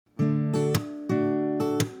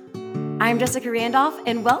I'm Jessica Randolph,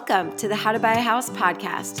 and welcome to the How to Buy a House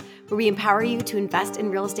podcast, where we empower you to invest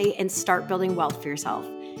in real estate and start building wealth for yourself.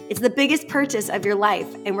 It's the biggest purchase of your life,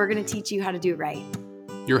 and we're going to teach you how to do it right.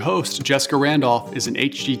 Your host, Jessica Randolph, is an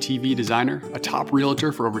HGTV designer, a top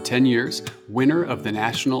realtor for over 10 years, winner of the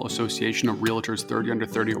National Association of Realtors 30 Under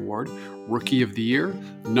 30 Award, Rookie of the Year,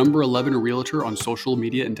 number 11 realtor on social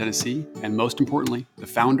media in Tennessee, and most importantly, the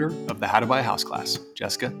founder of the How to Buy a House class.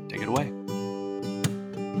 Jessica, take it away.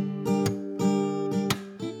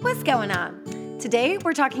 What's going on? Today,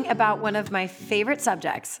 we're talking about one of my favorite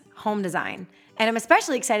subjects, home design. And I'm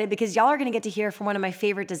especially excited because y'all are going to get to hear from one of my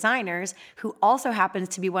favorite designers who also happens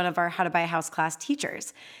to be one of our How to Buy a House class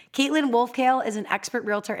teachers. Caitlin Wolfkale is an expert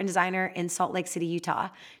realtor and designer in Salt Lake City, Utah.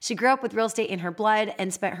 She grew up with real estate in her blood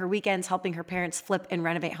and spent her weekends helping her parents flip and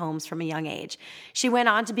renovate homes from a young age. She went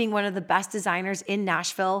on to being one of the best designers in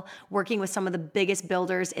Nashville, working with some of the biggest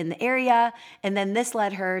builders in the area. And then this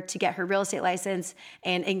led her to get her real estate license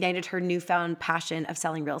and ignited her newfound passion of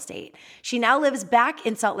selling real estate. She now lives back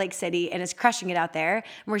in Salt Lake City and is crushing it out there. And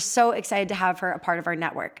we're so excited to have her a part of our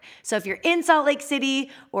network. So if you're in Salt Lake City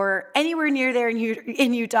or anywhere near there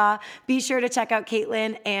in Utah, be sure to check out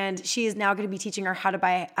Caitlin. And she is now going to be teaching our How to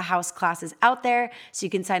Buy a House classes out there. So you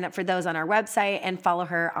can sign up for those on our website and follow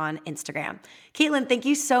her on Instagram. Caitlin, thank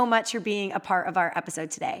you so much for being a part of our episode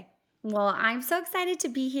today. Well, I'm so excited to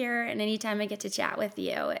be here, and anytime I get to chat with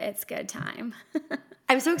you, it's good time.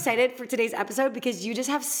 I'm so excited for today's episode because you just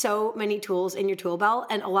have so many tools in your tool belt,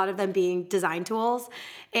 and a lot of them being design tools,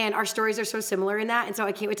 and our stories are so similar in that, and so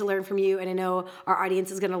I can't wait to learn from you, and I know our audience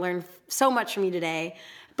is going to learn so much from you today.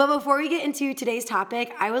 But before we get into today's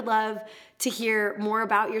topic, I would love to hear more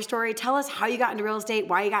about your story. Tell us how you got into real estate,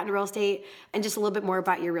 why you got into real estate, and just a little bit more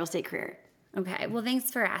about your real estate career. Okay, well, thanks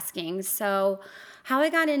for asking. So how I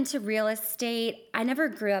got into real estate, I never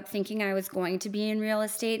grew up thinking I was going to be in real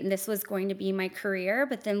estate and this was going to be my career.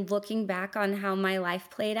 But then looking back on how my life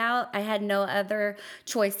played out, I had no other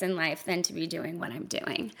choice in life than to be doing what I'm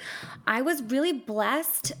doing. I was really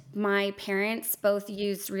blessed. My parents both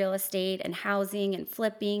used real estate and housing and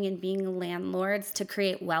flipping and being landlords to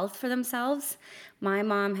create wealth for themselves. My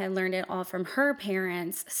mom had learned it all from her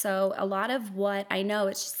parents, so a lot of what I know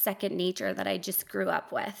is just second nature that I just grew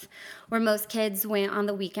up with. Where most kids went on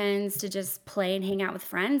the weekends to just play and hang out with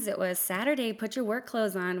friends, it was Saturday, put your work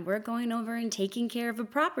clothes on, we're going over and taking care of a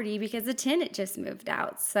property because a tenant just moved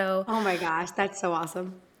out. So, oh my gosh, that's so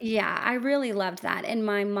awesome. Yeah, I really loved that. And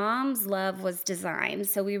my mom's love was design.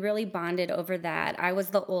 So we really bonded over that. I was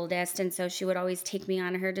the oldest, and so she would always take me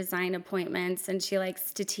on her design appointments. And she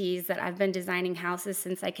likes to tease that I've been designing houses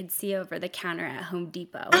since I could see over the counter at Home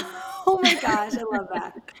Depot. Oh my gosh, I love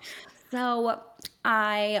that. So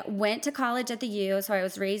I went to college at the U. So I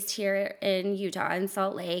was raised here in Utah, in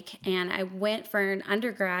Salt Lake, and I went for an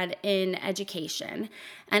undergrad in education.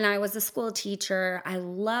 And I was a school teacher. I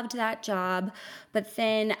loved that job. But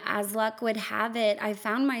then, as luck would have it, I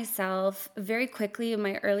found myself very quickly in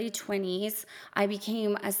my early 20s, I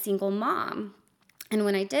became a single mom. And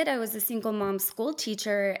when I did, I was a single mom school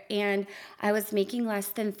teacher, and I was making less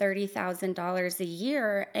than $30,000 a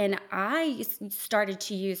year. And I started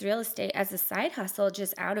to use real estate as a side hustle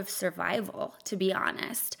just out of survival, to be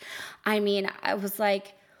honest. I mean, I was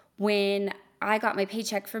like, when I got my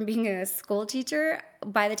paycheck from being a school teacher,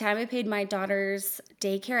 by the time I paid my daughter's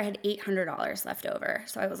daycare, I had $800 left over.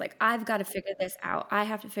 So I was like, I've got to figure this out. I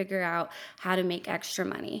have to figure out how to make extra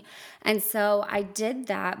money. And so I did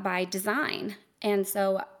that by design. And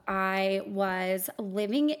so I was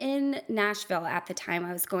living in Nashville at the time.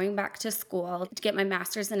 I was going back to school to get my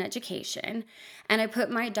master's in education. And I put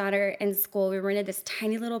my daughter in school. We rented this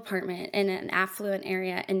tiny little apartment in an affluent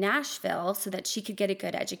area in Nashville so that she could get a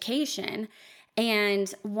good education.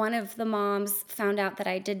 And one of the moms found out that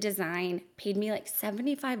I did design, paid me like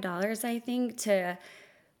 $75, I think, to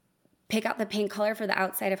pick out the paint color for the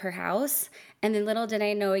outside of her house. And then little did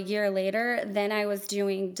I know, a year later, then I was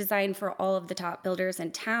doing design for all of the top builders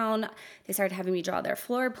in town. They started having me draw their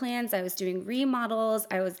floor plans. I was doing remodels.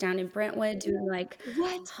 I was down in Brentwood doing like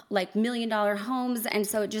 $1 million homes. And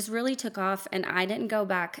so it just really took off, and I didn't go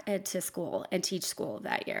back to school and teach school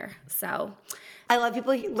that year. So I love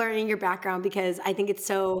people learning your background because I think it's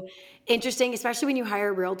so interesting, especially when you hire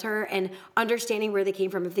a realtor and understanding where they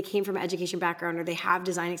came from, if they came from an education background or they have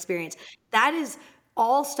design experience. That is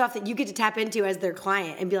all stuff that you get to tap into as their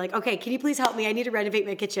client and be like, okay, can you please help me? I need to renovate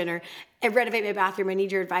my kitchen or renovate my bathroom. I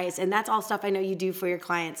need your advice. And that's all stuff I know you do for your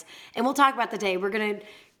clients. And we'll talk about the day. We're going to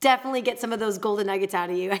definitely get some of those golden nuggets out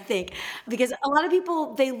of you, I think. Because a lot of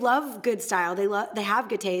people, they love good style. They have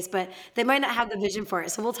good taste, but they might not have the vision for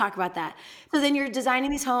it. So we'll talk about that. So then you're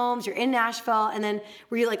designing these homes, you're in Nashville, and then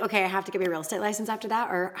were you like, okay, I have to get my real estate license after that?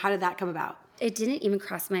 Or how did that come about? It didn't even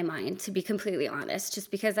cross my mind, to be completely honest,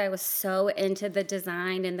 just because I was so into the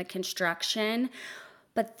design and the construction.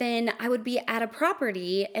 But then I would be at a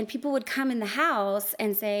property and people would come in the house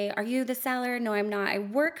and say, are you the seller? No, I'm not. I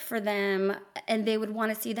work for them. And they would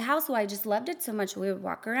want to see the house. Well, I just loved it so much. We would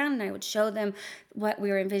walk around and I would show them what we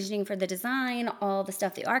were envisioning for the design, all the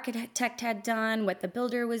stuff the architect had done, what the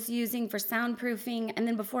builder was using for soundproofing. And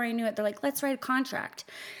then before I knew it, they're like, let's write a contract.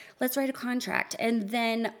 And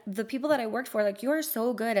then the people that I worked for, like, you are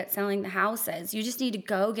so good at selling the houses. You just need to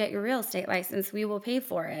go get your real estate license. We will pay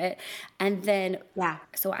for it. And then,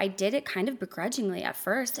 so I did it kind of begrudgingly at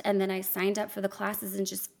first. And then I signed up for the classes and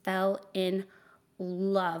just fell in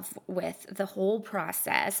love with the whole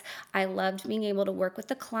process. I loved being able to work with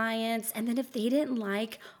the clients. And then if they didn't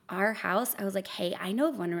like our house, I was like, hey, I know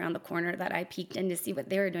of one around the corner that I peeked in to see what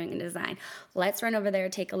they were doing in design. Let's run over there,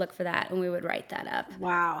 take a look for that. And we would write that up.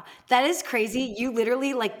 Wow. That is crazy. You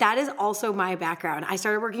literally, like, that is also my background. I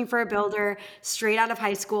started working for a builder straight out of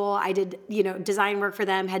high school. I did, design work for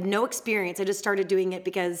them, had no experience. I just started doing it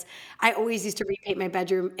because I always used to repaint my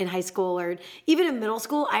bedroom in high school or even in middle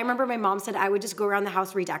school. I remember my mom said I would just go around the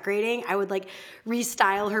house redecorating. I would like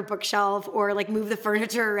restyle her bookshelf or like move the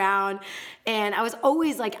furniture around. And I was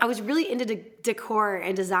always like, I was really into decor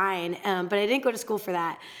and design, but I didn't go to school for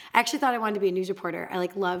that. I actually thought I wanted to be a news reporter. I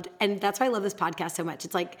loved, and that's why I love this podcast so much.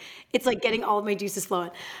 It's like getting all of my juices flowing.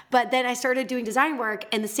 But then I started doing design work,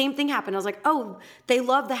 and the same thing happened. I was like, oh, they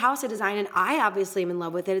love the house I design, and I obviously am in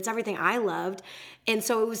love with it. It's everything I loved. And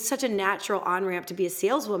so it was such a natural on-ramp to be a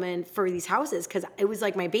saleswoman for these houses because it was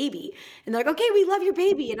like my baby. And they're like, okay, we love your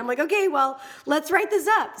baby. And I'm like, okay, well, let's write this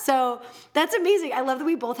up. So that's amazing. I love that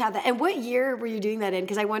we both have that. And what year were you doing that in?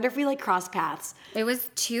 Because I wonder if we crossed paths. It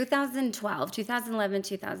was 2012, 2011,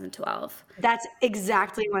 2012. That's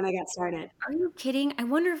exactly when I got started. Are you kidding? I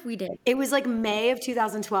wonder if we did. It was like May of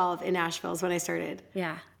 2012 in Nashville is when I started.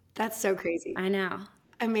 Yeah. That's so crazy. I know.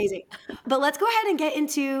 Amazing. But let's go ahead and get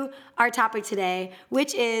into our topic today,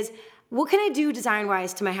 which is what can I do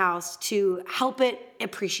design-wise to my house to help it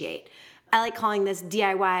appreciate? I like calling this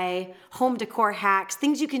DIY home decor hacks,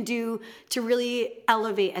 things you can do to really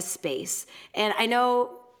elevate a space. And I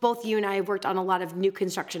know both you and I have worked on a lot of new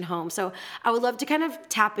construction homes. So I would love to kind of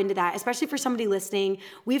tap into that, especially for somebody listening.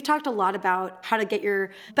 We've talked a lot about how to get your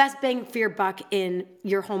best bang for your buck in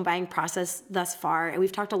your home buying process thus far. And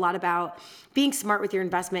we've talked a lot about being smart with your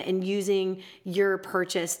investment and using your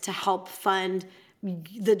purchase to help fund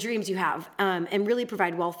the dreams you have and really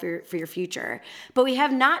provide wealth for your future. But we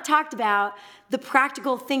have not talked about the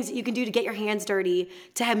practical things that you can do to get your hands dirty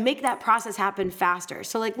to make that process happen faster.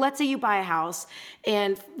 So let's say you buy a house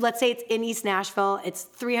and let's say it's in East Nashville, it's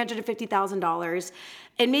 $350,000.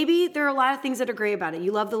 And maybe there are a lot of things that are great about it.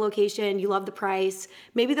 You love the location, you love the price.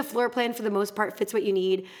 Maybe the floor plan for the most part fits what you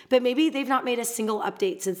need, but maybe they've not made a single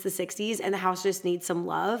update since the 60s and the house just needs some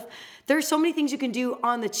love. There's so many things you can do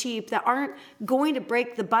on the cheap that aren't going to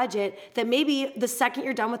break the budget that maybe the second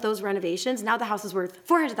you're done with those renovations, now the house is worth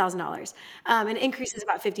 $400,000 and increases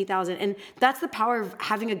about $50,000. And that's the power of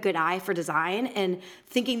having a good eye for design and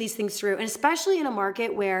thinking these things through. And especially in a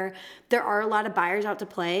market where there are a lot of buyers out to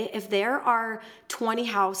play, if there are 20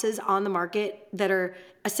 houses on the market that are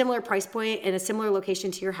a similar price point and a similar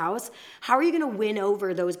location to your house, how are you going to win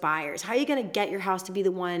over those buyers? How are you going to get your house to be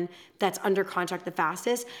the one that's under contract the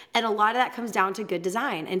fastest? And a lot of that comes down to good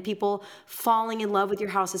design and people falling in love with your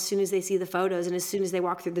house as soon as they see the photos and as soon as they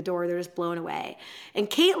walk through the door, they're just blown away. And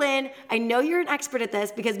Caitlin, I know you're an expert at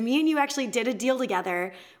this because me and you actually did a deal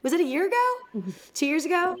together. Was it a year ago? 2 years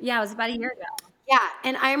ago? Yeah, it was about a year ago. Yeah,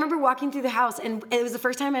 and I remember walking through the house, and it was the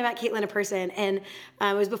first time I met Caitlin in person, and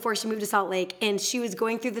it was before she moved to Salt Lake, and she was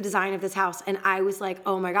going through the design of this house, and I was like,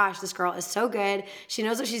 oh my gosh, this girl is so good. She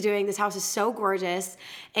knows what she's doing. This house is so gorgeous,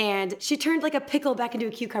 and she turned like a pickle back into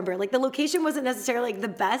a cucumber. Like the location wasn't necessarily like the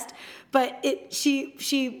best, but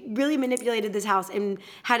she really manipulated this house and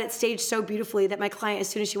had it staged so beautifully that my client, as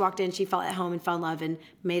soon as she walked in, she felt at home and fell in love and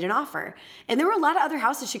made an offer. And there were a lot of other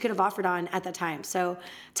houses she could have offered on at that time. So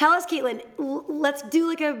tell us, Caitlin, let's do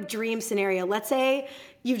like a dream scenario. Let's say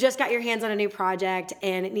you've just got your hands on a new project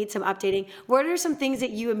and it needs some updating. What are some things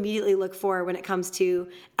that you immediately look for when it comes to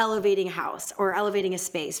elevating a house or elevating a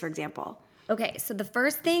space, for example? Okay, so the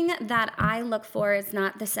first thing that I look for is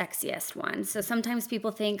not the sexiest one. So sometimes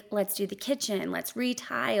people think, let's do the kitchen, let's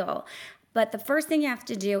retile. But the first thing you have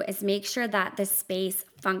to do is make sure that the space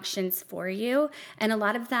functions for you. And a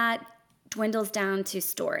lot of that dwindles down to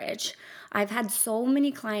storage. I've had so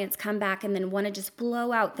many clients come back and then want to just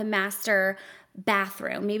blow out the master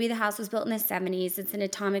bathroom. Maybe the house was built in the 70s, it's an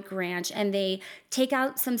atomic ranch, and they take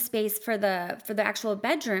out some space for the actual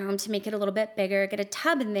bedroom to make it a little bit bigger, get a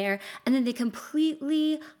tub in there, and then they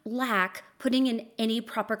completely lack putting in any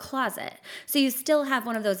proper closet. So you still have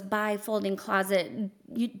one of those bifolding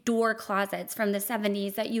door closets from the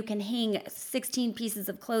 70s that you can hang 16 pieces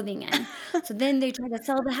of clothing in. So then they try to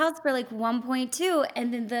sell the house for like 1.2,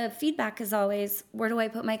 and then the feedback is always, where do I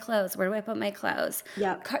put my clothes? Where do I put my clothes?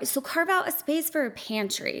 Yep. So carve out a space for a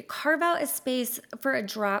pantry. Carve out a space for a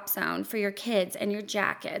drop zone for your kids and your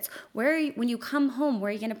jackets. When you come home, where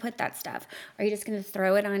are you going to put that stuff? Are you just going to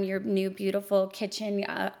throw it on your new beautiful kitchen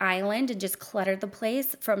island and just clutter the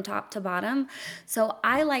place from top to bottom? So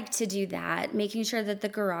I like to do that, making sure that the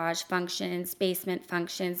garage functions, basement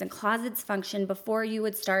functions, and closets function before you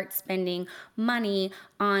would start spending money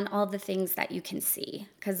on all the things that you can see.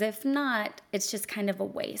 Because if not, it's just kind of a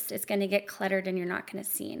waste. It's going to get cluttered and you're not going to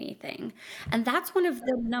see anything. And that's one of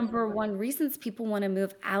the number one reasons people want to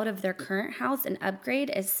move out of their current house and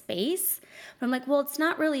upgrade is space. But I'm like, well, it's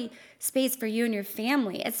not really space for you and your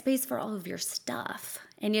family. It's space for all of your stuff.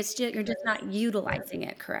 And you're just not utilizing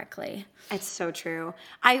it correctly. It's so true.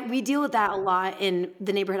 We deal with that a lot in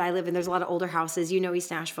the neighborhood I live in. There's a lot of older houses,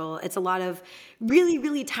 East Nashville. It's a lot of really,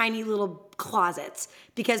 really tiny little closets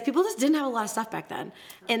because people just didn't have a lot of stuff back then.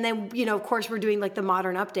 And then, of course, we're doing like the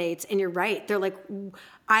modern updates. And you're right. They're like,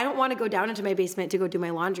 I don't want to go down into my basement to go do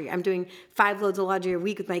my laundry. I'm doing 5 loads of laundry a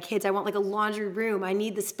week with my kids. I want like a laundry room. I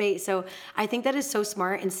need the space. So I think that is so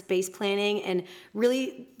smart in space planning and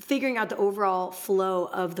really figuring out the overall flow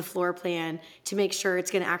of the floor plan to make sure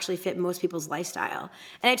it's going to actually fit most people's lifestyle.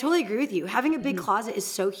 And I totally agree with you. Having a big closet is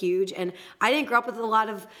so huge. And I didn't grow up with a lot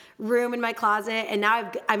of room in my closet. And now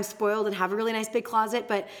I'm spoiled and have a really nice big closet.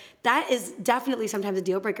 But that is definitely sometimes a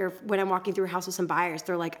deal breaker when I'm walking through a house with some buyers.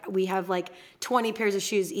 They're like, we have like 20 pairs of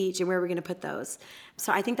shoes each, and where are we going to put those?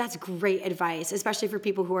 So I think that's great advice, especially for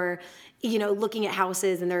people who are, looking at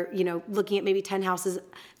houses and they're, looking at maybe 10 houses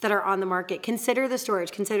that are on the market. Consider the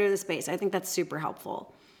storage, consider the space. I think that's super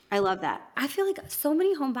helpful. I love that. I feel like so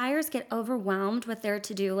many home buyers get overwhelmed with their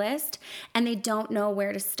to-do list and they don't know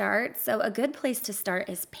where to start. So a good place to start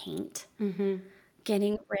is paint. Mm-hmm.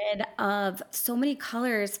 Getting rid of so many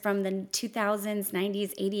colors from the 2000s,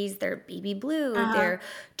 90s, 80s. They're baby blue, they're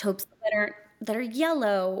taupes that are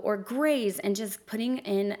yellow or grays, and just putting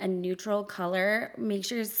in a neutral color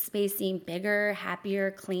makes your space seem bigger,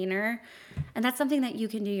 happier, cleaner. And that's something that you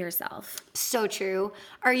can do yourself. So true.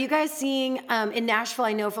 Are you guys seeing, in Nashville,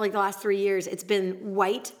 I know for like the last 3 years, it's been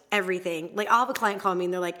white everything. Like I'll have a client call me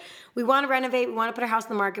and they're like, we want to renovate, we want to put our house in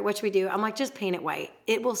the market, what should we do? I'm like, just paint it white.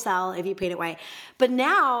 It will sell if you paint it white. But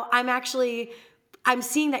now I'm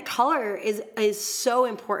seeing that color is so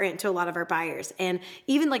important to a lot of our buyers. And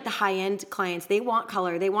even like the high-end clients, they want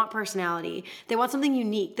color, they want personality, they want something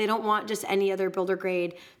unique. They don't want just any other builder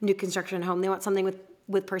grade new construction home. They want something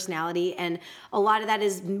with personality, and a lot of that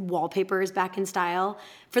is wallpaper is back in style.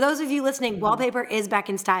 For those of you listening, wallpaper is back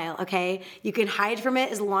in style, okay? You can hide from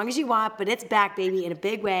it as long as you want, but it's back, baby, in a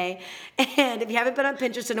big way. And if you haven't been on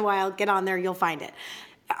Pinterest in a while, get on there, you'll find it.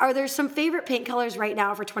 Are there some favorite paint colors right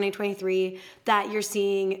now for 2023 that you're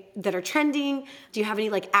seeing that are trending? Do you have any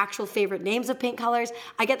like actual favorite names of paint colors?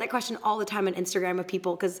 I get that question all the time on Instagram of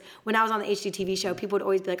people, because when I was on the HGTV show, people would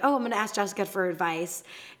always be like, oh, I'm going to ask Jessica for advice.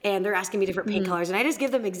 And they're asking me different paint colors. And I just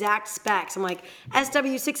give them exact specs. I'm like,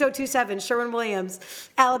 SW6027, Sherwin-Williams,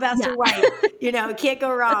 Alabaster White. It can't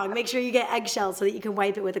go wrong. Make sure you get eggshells so that you can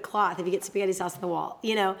wipe it with a cloth if you get spaghetti sauce on the wall.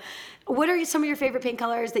 What are some of your favorite paint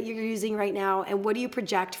colors that you're using right now, and what do you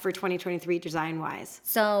project for 2023 design-wise?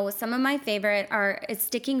 So some of my favorite it's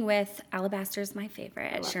sticking with Alabaster is my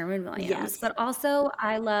favorite, Sherwin-Williams. Yes. But also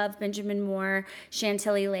I love Benjamin Moore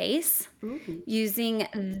Chantilly lace,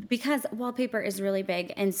 because wallpaper is really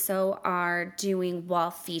big, and so are doing wall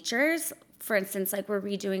features. For instance, like we're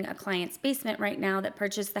redoing a client's basement right now that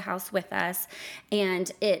purchased the house with us,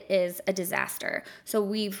 and it is a disaster. So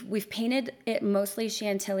we've painted it mostly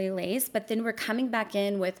Chantilly lace, but then we're coming back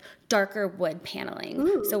in with darker wood paneling.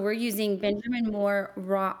 Ooh. So we're using Benjamin Moore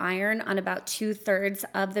raw iron on about 2/3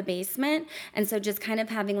 of the basement, and so just kind of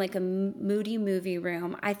having like a moody movie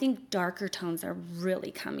room. I think darker tones are really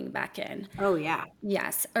coming back in. Oh yeah.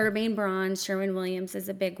 Yes, Urbane Bronze, Sherwin-Williams is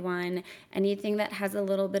a big one. Anything that has a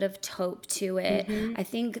little bit of taupe to it. Mm-hmm. I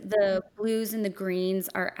think the blues and the greens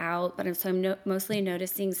are out, but I'm mostly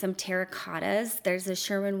noticing some terracottas. There's a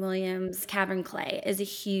Sherwin-Williams Cavern Clay is a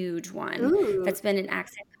huge one. Ooh. That's been an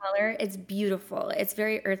accent color. It's beautiful. It's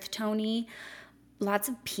very earth tony. lots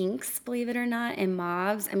of pinks, believe it or not, and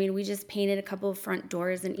mauves. I mean, we just painted a couple of front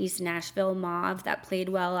doors in East Nashville mauve that played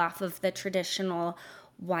well off of the traditional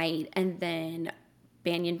white, and then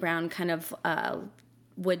banyan brown kind of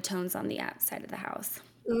wood tones on the outside of the house.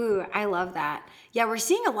 Ooh, I love that. Yeah, we're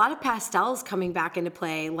seeing a lot of pastels coming back into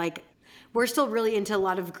play. Like, we're still really into a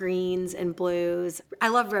lot of greens and blues. I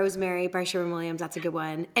love Rosemary by Sherwin-Williams. That's a good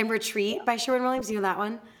one. And Retreat by Sherwin-Williams. You know that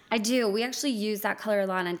one? I do. We actually use that color a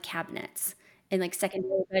lot on cabinets in like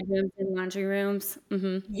secondary bedrooms and laundry rooms.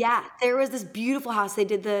 Yeah, there was this beautiful house. They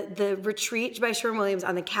did the Retreat by Sherwin-Williams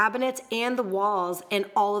on the cabinets and the walls and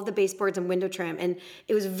all of the baseboards and window trim. And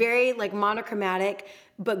it was very like monochromatic,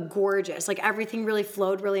 but gorgeous. Like everything really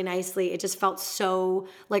flowed really nicely. It just felt so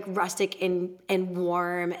like rustic and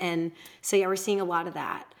warm. And so yeah, we're seeing a lot of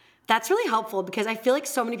that. That's really helpful because I feel like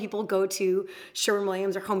so many people go to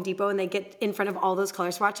Sherwin-Williams or Home Depot and they get in front of all those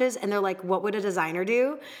color swatches and they're like, what would a designer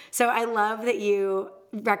do? So I love that you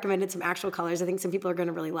recommended some actual colors. I think some people are going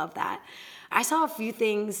to really love that. I saw a few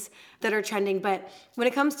things that are trending, but when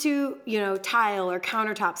it comes to, tile or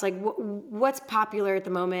countertops, like what's popular at the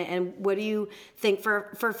moment and what do you think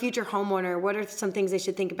for a future homeowner, what are some things they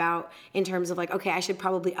should think about in terms of like, okay, I should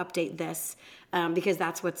probably update this because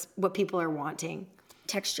that's what people are wanting.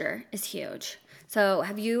 Texture is huge. So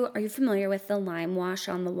are you familiar with the lime wash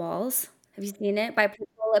on the walls? Have you seen it by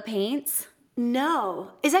Pergola Paints?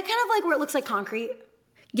 No. Is that kind of like where it looks like concrete?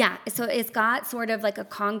 Yeah, so it's got sort of like a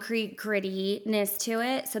concrete grittiness to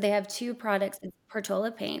it. So they have two products. It's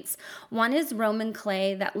Pergola Paints. One is Roman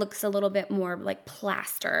clay that looks a little bit more like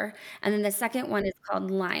plaster. And then the second one is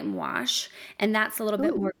called Lime Wash. And that's a little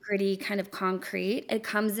bit more gritty, kind of concrete. It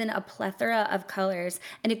comes in a plethora of colors,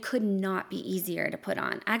 and it could not be easier to put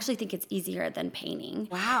on. I actually think it's easier than painting.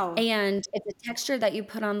 Wow. And it's a texture that you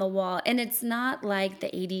put on the wall. And it's not like the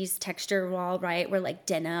 80s texture wall, right? Where like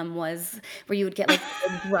denim was, where you would get like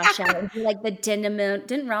a brush out and do like the denim.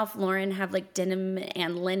 Didn't Ralph Lauren have like denim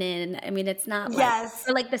and linen? I mean, it's not like, yes.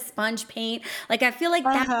 or like the sponge paint. Like, I feel like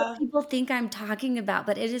that's what people think I'm talking about,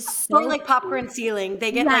 but it is so. Or like popcorn ceiling.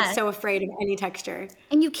 They get like so afraid of any texture.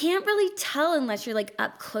 And you can't really tell unless you're like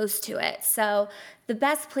up close to it. So the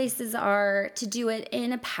best places are to do it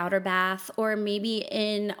in a powder bath or maybe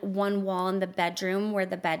in one wall in the bedroom where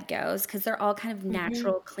the bed goes, because they're all kind of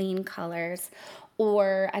natural, clean colors.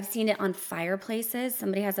 Or I've seen it on fireplaces.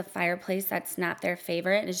 Somebody has a fireplace that's not their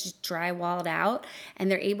favorite and it's just dry-walled out, and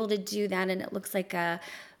they're able to do that, and it looks like a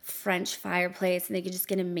French fireplace, and they could just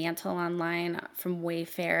get a mantle online from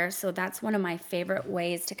Wayfair. So that's one of my favorite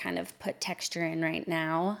ways to kind of put texture in right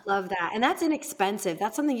now. Love that. And that's inexpensive.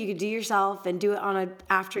 That's something you could do yourself and do it on an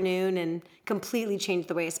afternoon and completely change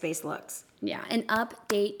the way a space looks. Yeah, and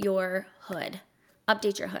update your hood.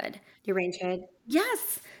 Update your hood. Your range hood?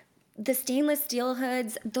 Yes. The stainless steel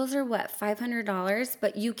hoods, those are what, $500,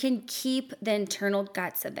 but you can keep the internal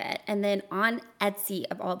guts of it. And then on Etsy,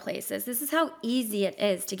 of all places, this is how easy it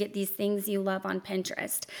is to get these things you love on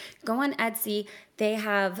Pinterest. Go on Etsy,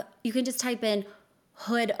 you can just type in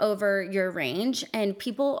hood over your range, and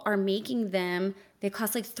people are making them. They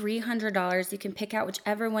cost like $300. You can pick out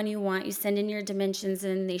whichever one you want. You send in your dimensions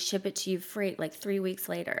and they ship it to you free like 3 weeks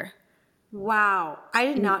later. Wow. I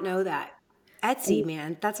did not know that. Etsy,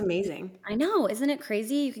 man. That's amazing. I know. Isn't it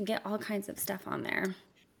crazy? You can get all kinds of stuff on there.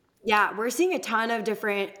 Yeah, we're seeing a ton of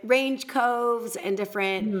different range coves and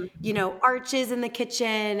different, arches in the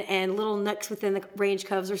kitchen and little nooks within the range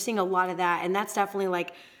coves. We're seeing a lot of that. And that's definitely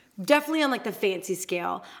on like the fancy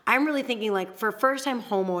scale. I'm really thinking like for first time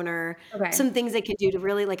homeowner, some things they can do to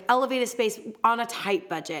really like elevate a space on a tight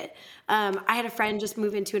budget. I had a friend just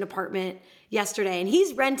move into an apartment yesterday and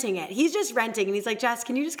he's renting it. He's just renting and he's like, Jess,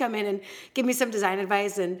 can you just come in and give me some design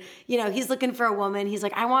advice? And he's looking for a woman. He's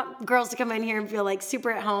like, I want girls to come in here and feel like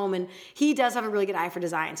super at home. And he does have a really good eye for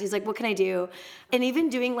design. So he's like, what can I do? And even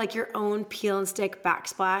doing like your own peel and stick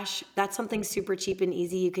backsplash, that's something super cheap and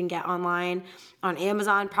easy you can get online on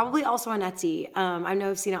Amazon, probably also on Etsy. I know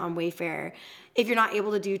I've seen it on Wayfair. If you're not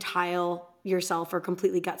able to do tile yourself or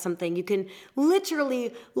completely gut something, you can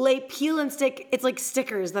literally lay peel and stick. It's like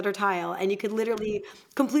stickers that are tile, and you could literally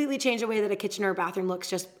completely change the way that a kitchen or a bathroom looks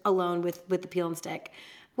just alone with the peel and stick.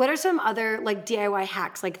 What are some other like DIY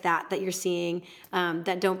hacks like that you're seeing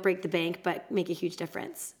that don't break the bank but make a huge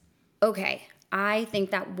difference? Okay. I think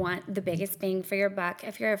that the biggest bang for your buck,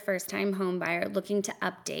 if you're a first-time home buyer looking to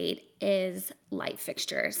update, is light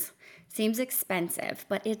fixtures. Seems expensive,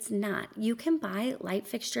 but it's not. You can buy light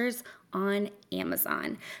fixtures on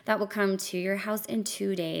Amazon that will come to your house in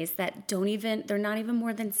 2 days they're not even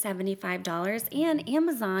more than $75. And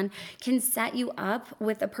Amazon can set you up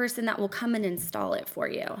with a person that will come and install it for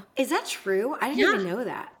you. Is that true? I didn't even know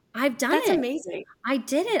that. I've done That's it. amazing. I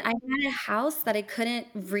did it. I had a house that I couldn't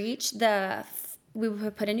reach we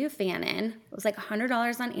would put a new fan in. It was like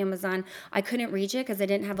 $100 on Amazon. I couldn't reach it because I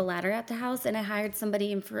didn't have a ladder at the house, and I hired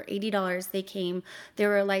somebody, and for $80 they came. They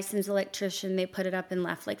were a licensed electrician. They put it up and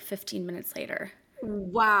left like 15 minutes later.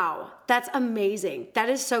 Wow, that's amazing. That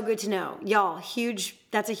is so good to know. Y'all,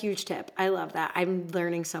 that's a huge tip. I love that. I'm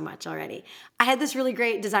learning so much already. I had this really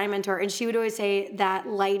great design mentor, and she would always say that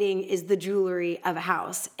lighting is the jewelry of a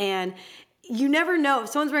house. And you never know if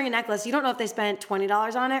someone's wearing a necklace, you don't know if they spent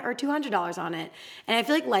 $20 on it or $200 on it. And I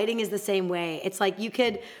feel like lighting is the same way. It's like you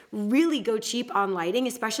could really go cheap on lighting,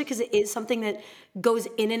 especially because it is something that goes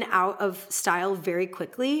in and out of style very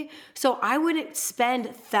quickly. So I wouldn't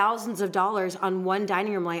spend thousands of dollars on one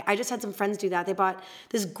dining room light. I just had some friends do that. They bought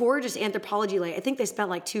this gorgeous Anthropologie light. I think they spent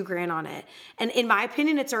like $2,000 on it. And in my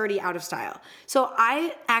opinion, it's already out of style. So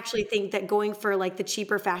I actually think that going for like the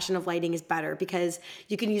cheaper fashion of lighting is better because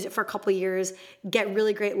you can use it for a couple of years, get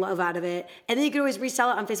really great love out of it, and then you can always resell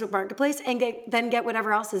it on Facebook Marketplace and get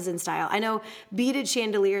whatever else is in style. I know beaded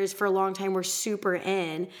chandeliers for a long time were super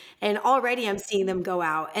in, and already I'm seeing them go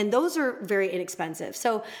out, and those are very inexpensive.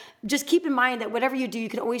 So just keep in mind that whatever you do, you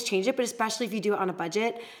can always change it, but especially if you do it on a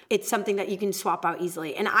budget, it's something that you can swap out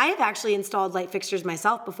easily. And I have actually installed light fixtures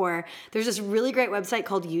myself before. There's this really great website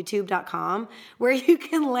called youtube.com where you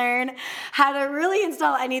can learn how to really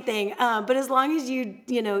install anything. But as long as you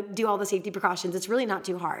do all the safety precautions, it's really not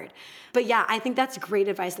too hard. But yeah, I think that's great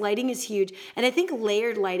advice. Lighting is huge. And I think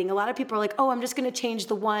layered lighting, a lot of people are like, oh, I'm just going to change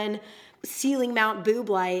the one ceiling mount boob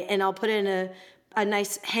light and I'll put in a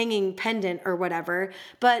nice hanging pendant or whatever,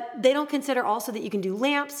 but they don't consider also that you can do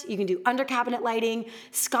lamps, you can do under cabinet lighting,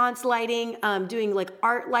 sconce lighting, doing like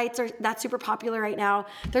art lights that's super popular right now.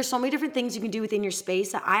 There's so many different things you can do within your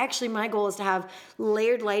space that my goal is to have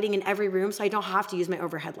layered lighting in every room so I don't have to use my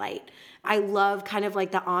overhead light. I love kind of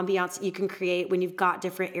like the ambiance that you can create when you've got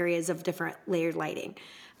different areas of different layered lighting.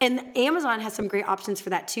 And Amazon has some great options for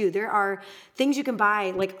that too. There are things you can buy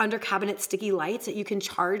like under cabinet sticky lights that you can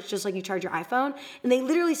charge just like you charge your iPhone. And they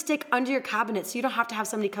literally stick under your cabinet so you don't have to have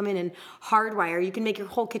somebody come in and hardwire. You can make your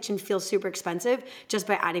whole kitchen feel super expensive just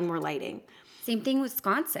by adding more lighting. Same thing with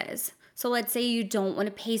sconces. So let's say you don't want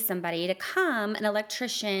to pay somebody to come, an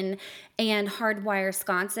electrician, and hardwire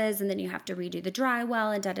sconces, and then you have to redo the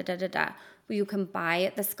drywall and da-da-da-da-da. You can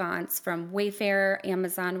buy the sconce from Wayfair,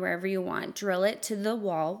 Amazon, wherever you want. Drill it to the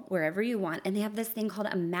wall wherever you want. And they have this thing called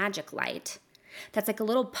a magic light. That's like a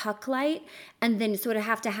little puck light. And then so it'll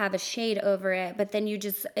have to have a shade over it. But then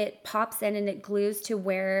it pops in and it glues to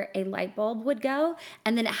where a light bulb would go.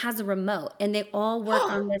 And then it has a remote. And they all work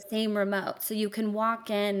on the same remote. So you can walk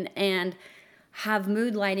in and have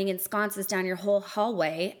mood lighting and sconces down your whole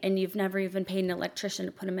hallway. And you've never even paid an electrician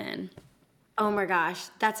to put them in. Oh my gosh,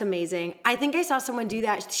 that's amazing. I think I saw someone do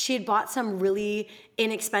that. She had bought some really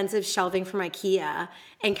inexpensive shelving from IKEA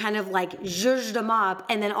and kind of like zhuzhed them up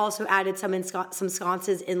and then also added some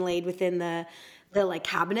sconces inlaid within the like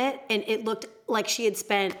cabinet. And it looked like she had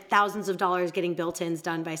spent thousands of dollars getting built-ins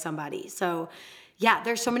done by somebody. So yeah,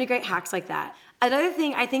 there's so many great hacks like that. Another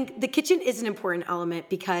thing, I think the kitchen is an important element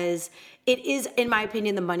because it is, in my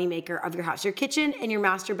opinion, the moneymaker of your house. Your kitchen and your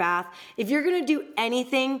master bath. If you're gonna do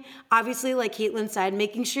anything, obviously, like Caitlin said,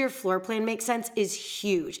 making sure your floor plan makes sense is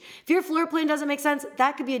huge. If your floor plan doesn't make sense,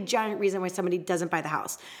 that could be a giant reason why somebody doesn't buy the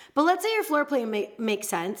house. But let's say your floor plan makes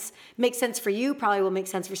sense for you, probably will make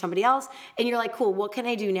sense for somebody else, and you're like, cool, what can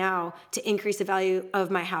I do now to increase the value of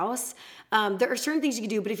my house? There are certain things you can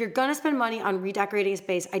do, but if you're gonna spend money on redecorating a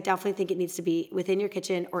space, I definitely think it needs to be within your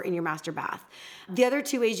kitchen or in your master bath. The other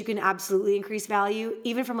two ways you can absolutely increase value,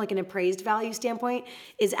 even from like an appraised value standpoint,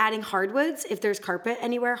 is adding hardwoods. If there's carpet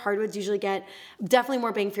anywhere, hardwoods usually get definitely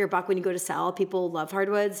more bang for your buck when you go to sell. People love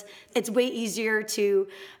hardwoods. It's way easier to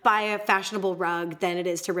buy a fashionable rug than it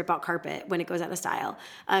is to rip out carpet when it goes out of style.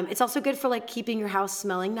 It's also good for like keeping your house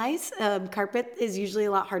smelling nice. Carpet is usually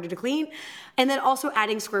a lot harder to clean. And then also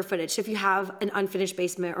adding square footage. So if you have an unfinished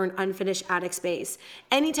basement or an unfinished attic space,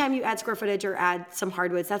 anytime you add square footage or add some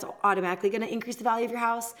hardwoods, that's automatically going to increase the value of your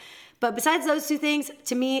house. But besides those two things,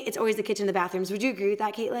 to me, it's always the kitchen and the bathrooms. Would you agree with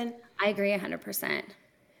that, Caitlin? I agree 100%.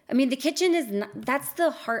 I mean, the kitchen that's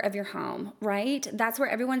the heart of your home, right? That's where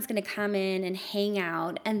everyone's going to come in and hang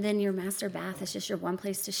out. And then your master bath is just your one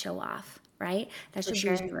place to show off, right? That's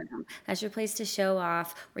your bougie room. That's your place to show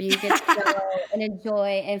off where you get to go and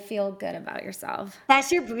enjoy and feel good about yourself.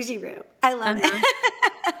 That's your bougie room. I love it.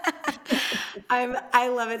 I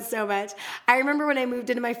love it so much. I remember when I moved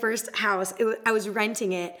into my first house, I was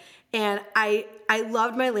renting it. And I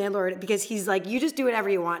loved my landlord because he's like, you just do whatever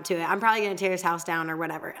you want to it. I'm probably going to tear his house down or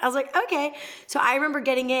whatever. I was like, okay. So I remember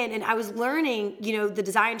getting in and I was learning, the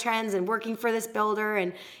design trends and working for this builder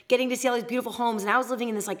and getting to see all these beautiful homes. And I was living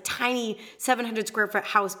in this like tiny 700 square foot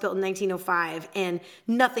house built in 1905 and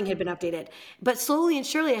nothing had been updated. But slowly and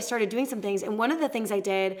surely I started doing some things. And one of the things I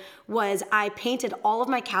did was I painted all of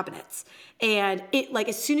my cabinets. And it, like,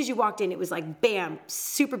 as soon as you walked in, it was like, bam,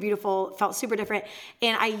 super beautiful, felt super different.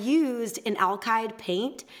 And I used an alkyd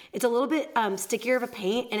paint. It's a little bit stickier of a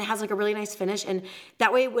paint, and it has like a really nice finish. And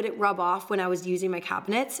that way it wouldn't rub off when I was using my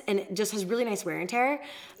cabinets, and it just has really nice wear and tear.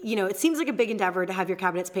 It seems like a big endeavor to have your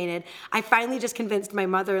cabinets painted. I finally just convinced my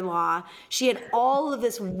mother-in-law. She had all of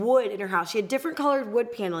this wood in her house. She had different colored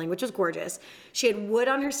wood paneling, which was gorgeous. She had wood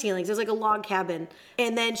on her ceilings. It was like a log cabin.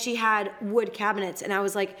 And then she had wood cabinets. And I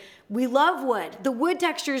was like, we love wood. The wood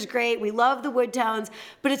texture is great. We love the wood tones,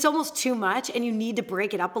 but it's almost too much and you need to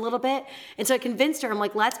break it up a little bit. And so I convinced her, I'm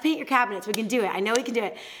like, let's paint your cabinets. We can do it. I know we can do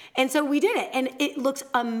it. And so we did it and it looks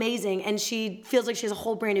amazing. And she feels like she has a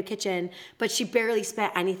whole brand new kitchen, but she barely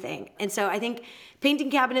spent anything. And so I think painting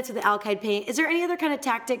cabinets with the alkyd paint, is there any other kind of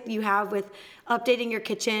tactic you have with updating your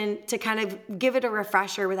kitchen to kind of give it a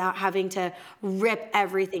refresher without having to rip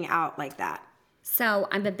everything out like that? So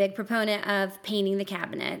I'm a big proponent of painting the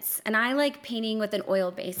cabinets, and I like painting with an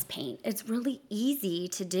oil-based paint. It's really easy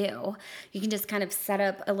to do. You can just kind of set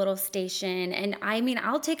up a little station, and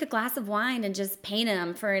I'll take a glass of wine and just paint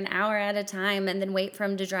them for an hour at a time and then wait for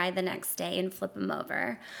them to dry the next day and flip them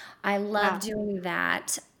over. I love doing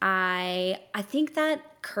that. I think that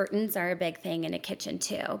curtains are a big thing in a kitchen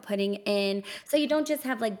too. Putting in, so you don't just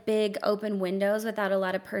have like big open windows without a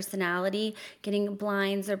lot of personality. Getting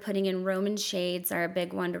blinds or putting in Roman shades are a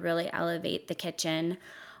big one to really elevate the kitchen.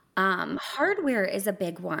 Hardware is a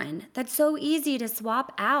big one. That's so easy to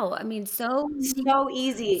swap out. So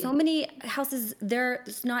easy. So many houses,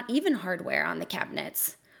 there's not even hardware on the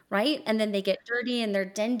cabinets. Right? And then they get dirty and they're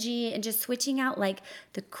dingy, and just switching out like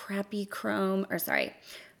the crappy chrome,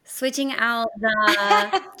 switching out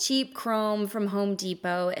the cheap chrome from Home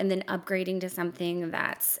Depot and then upgrading to something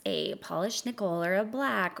that's a polished nickel or a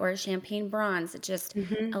black or a champagne bronze. It just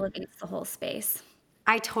elevates the whole space.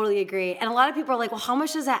 I totally agree. And a lot of people are like, well, how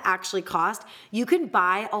much does that actually cost? You can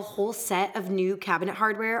buy a whole set of new cabinet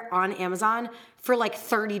hardware on Amazon for like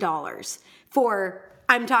 $30 for,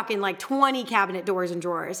 I'm talking like 20 cabinet doors and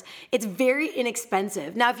drawers. It's very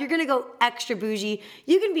inexpensive. Now, if you're gonna go extra bougie,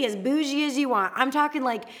 you can be as bougie as you want. I'm talking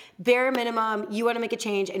like bare minimum, you wanna make a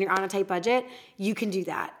change and you're on a tight budget, you can do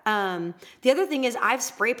that. The other thing is I've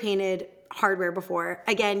spray painted hardware before,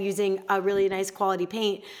 again, using a really nice quality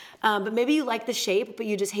paint. But maybe you like the shape, but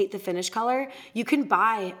you just hate the finish color. You can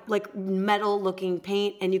buy like metal looking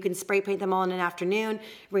paint and you can spray paint them all in an afternoon,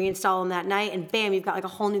 reinstall them that night, and bam, you've got like a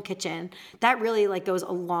whole new kitchen. That really like goes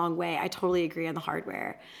a long way. I totally agree on the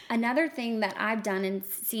hardware. Another thing that I've done and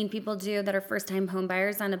seen people do that are first time home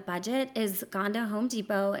buyers on a budget is gone to Home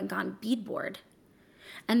Depot and gotten beadboard.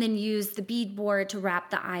 And then use the beadboard to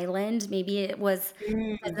wrap the island. Maybe it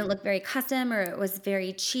doesn't look very custom or it was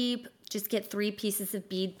very cheap. Just get 3 pieces of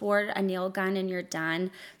beadboard, a nail gun, and you're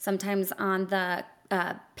done. Sometimes on the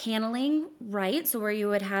paneling, right? So where you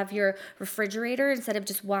would have your refrigerator, instead of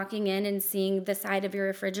just walking in and seeing the side of your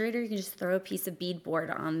refrigerator, you can just throw a piece of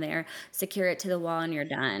beadboard on there, secure it to the wall, and you're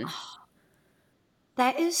done.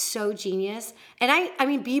 That is so genius. And I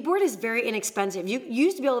mean, beadboard is very inexpensive. You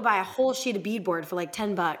used to be able to buy a whole sheet of beadboard for like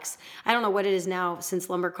 $10. I don't know what it is now since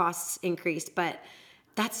lumber costs increased, but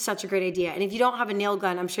that's such a great idea. And if you don't have a nail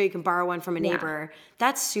gun, I'm sure you can borrow one from a neighbor. Yeah.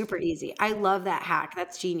 That's super easy. I love that hack.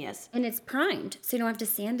 That's genius. And it's primed, so you don't have to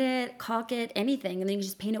sand it, caulk it, anything. And then you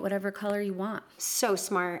just paint it whatever color you want. So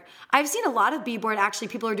smart. I've seen a lot of beadboard, actually,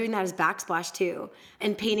 people are doing that as backsplash too,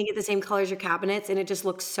 and painting it the same color as your cabinets, and it just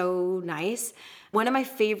looks so nice. One of my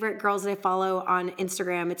favorite girls that I follow on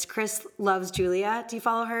Instagram, it's Chris Loves Julia. Do you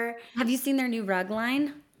follow her? Have you seen their new rug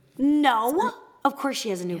line? No. Of course she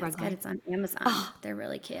has a new rug line. It's on Amazon. Oh. They're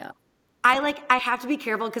really cute. I have to be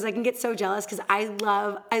careful because I can get so jealous because I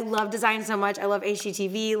love design so much. I love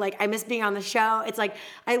HGTV. Like, I miss being on the show. It's like,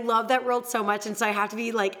 I love that world so much. And so I have to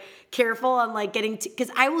be like careful on like getting to, because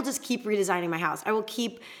I will just keep redesigning my house. I will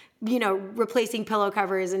keep, replacing pillow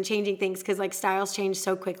covers and changing things because like styles change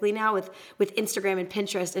so quickly now with Instagram and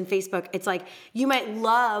Pinterest and Facebook. It's like you might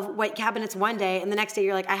love white cabinets one day and the next day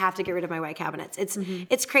you're like, I have to get rid of my white cabinets.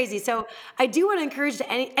 It's crazy. So I do want to encourage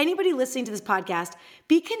anybody listening to this podcast,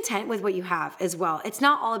 be content with what you have as well. It's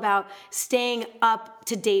not all about staying up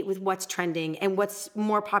to date with what's trending and what's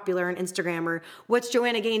more popular on Instagram or what's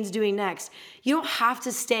Joanna Gaines doing next. You don't have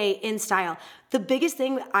to stay in style. The biggest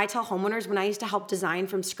thing I tell homeowners when I used to help design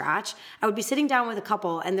from scratch scratch, I would be sitting down with a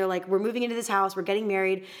couple and they're like, we're moving into this house, we're getting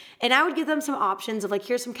married. And I would give them some options of like,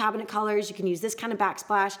 here's some cabinet colors. You can use this kind of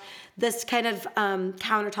backsplash, this kind of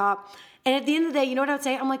countertop. And at the end of the day, you know what I would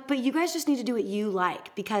say? I'm like, but you guys just need to do what you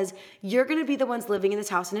like because you're going to be the ones living in this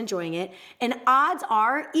house and enjoying it. And odds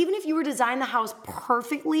are, even if you were to design the house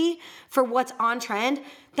perfectly for what's on trend,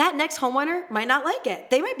 that next homeowner might not like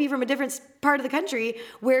it. They might be from a different part of the country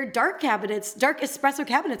where dark espresso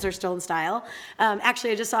cabinets are still in style.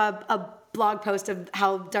 Actually, I just saw a blog post of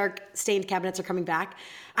how dark stained cabinets are coming back.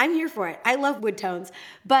 I'm here for it. I love wood tones,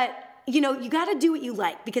 but you know, you got to do what you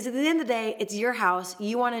like because at the end of the day, it's your house.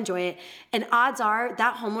 You want to enjoy it. And odds are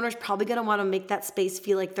that homeowner's probably going to want to make that space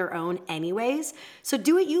feel like their own anyways. So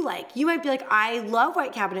do what you like. You might be like, I love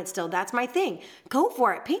white cabinets still. That's my thing. Go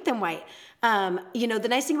for it. Paint them white. You know, the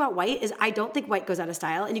nice thing about white is I don't think white goes out of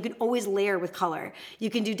style and you can always layer with color. You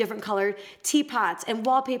can do different colored teapots and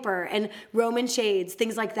wallpaper and Roman shades,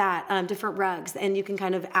 things like that, different rugs, and you can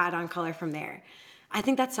kind of add on color from there. I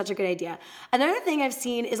think that's such a good idea. Another thing I've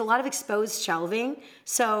seen is a lot of exposed shelving.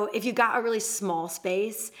 So if you've got a really small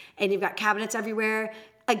space and you've got cabinets everywhere,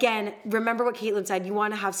 again, remember what Caitlin said, you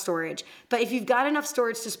want to have storage. But if you've got enough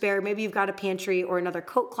storage to spare, maybe you've got a pantry or another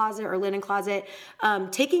coat closet or linen closet,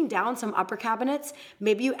 taking down some upper cabinets,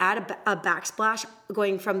 maybe you add a backsplash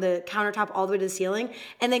going from the countertop all the way to the ceiling,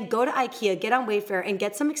 and then go to IKEA, get on Wayfair, and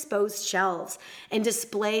get some exposed shelves and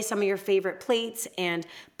display some of your favorite plates and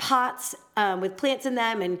pots with plants in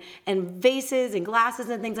them and vases and glasses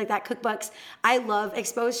and things like that, cookbooks. I love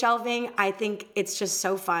exposed shelving. I think it's just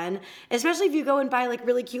so fun, especially if you go and buy like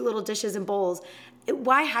really cute little dishes and bowls.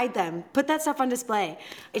 Why hide them? Put that stuff on display.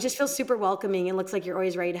 It just feels super welcoming and looks like you're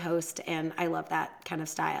always ready to host, and I love that kind of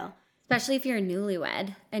style. Especially if you're a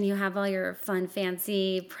newlywed and you have all your fun,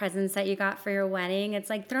 fancy presents that you got for your wedding. It's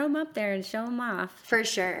like throw them up there and show them off. For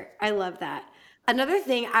sure. I love that. Another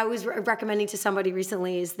thing I was recommending to somebody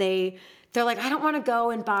recently is they're like, I don't want to go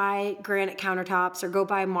and buy granite countertops or go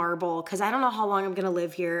buy marble because I don't know how long I'm going to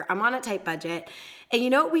live here. I'm on a tight budget. And you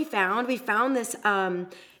know what we found? We found this,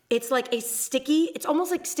 it's like it's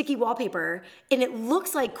almost like sticky wallpaper, and it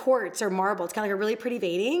looks like quartz or marble. It's kind of like a really pretty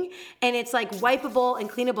veining, and it's like wipeable and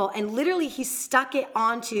cleanable. And literally he stuck it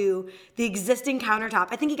onto the existing countertop.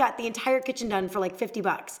 I think he got the entire kitchen done for like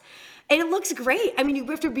 $50. And it looks great. I mean, you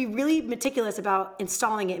have to be really meticulous about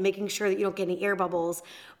installing it and making sure that you don't get any air bubbles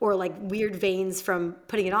or like weird veins from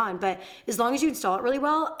putting it on. But as long as you install it really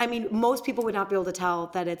well, I mean, most people would not be able to tell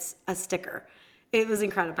that it's a sticker. It was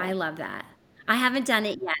incredible. I love that. I haven't done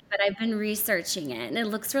it yet, but I've been researching it, and it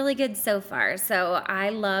looks really good so far. So I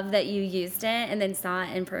love that you used it and then saw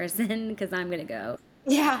it in person because I'm going to go.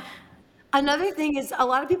 Yeah. Another thing is a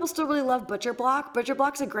lot of people still really love Butcher Block. Butcher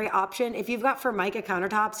Block's a great option. If you've got Formica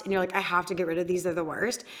countertops and you're like, I have to get rid of these, they're the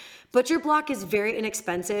worst. Butcher Block is very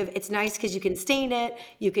inexpensive. It's nice because you can stain it.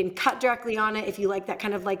 You can cut directly on it if you like that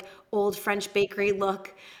kind of like old French bakery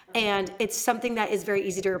look. And it's something that is very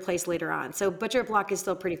easy to replace later on. So Butcher Block is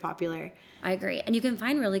still pretty popular. I agree. And you can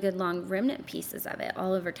find really good long remnant pieces of it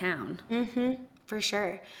all over town. Mm-hmm. For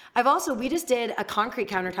sure. We just did a concrete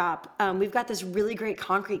countertop. We've got this really great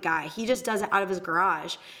concrete guy. He just does it out of his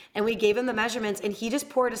garage. And we gave him the measurements and he just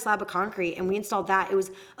poured a slab of concrete and we installed that. It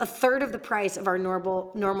was a third of the price of our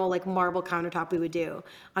normal like marble countertop we would do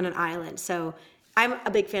on an island. So I'm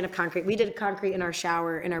a big fan of concrete. We did concrete in our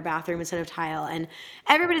shower, in our bathroom instead of tile, and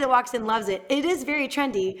everybody that walks in loves it. It is very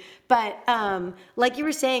trendy, but like you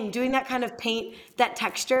were saying, doing that kind of paint, that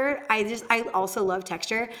texture, I also love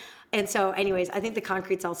texture. And so anyways, I think the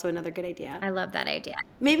concrete's also another good idea. I love that idea.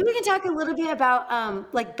 Maybe we can talk a little bit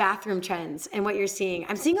about like bathroom trends and what you're seeing.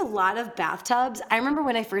 I'm seeing a lot of bathtubs. I remember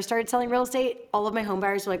when I first started selling real estate, all of my home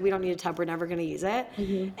buyers were like, we don't need a tub, we're never gonna use it.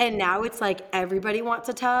 Mm-hmm. And now it's like everybody wants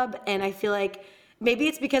a tub. And I feel like maybe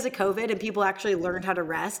it's because of COVID and people actually learned how to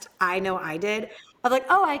rest. I know I did. Of like,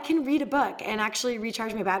 oh, I can read a book and actually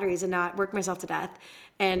recharge my batteries and not work myself to death.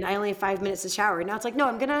 And I only have 5 minutes to shower. Now it's like, no,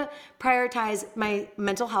 I'm gonna prioritize my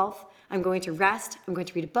mental health. I'm going to rest. I'm going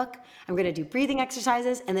to read a book. I'm going to do breathing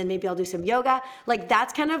exercises, and then maybe I'll do some yoga. Like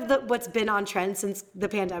that's kind of what's been on trend since the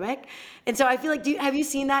pandemic. And so I feel like, have you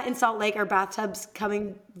seen that in Salt Lake? Are bathtubs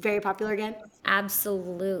coming very popular again?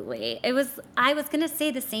 Absolutely. I was going to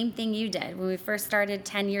say the same thing you did when we first started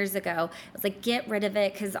 10 years ago. I was like, get rid of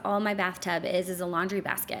it because all my bathtub is a laundry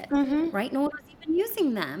basket, right? No one was even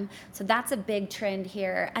using them. So that's a big trend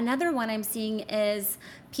here. Another one I'm seeing is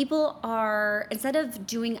people are, instead of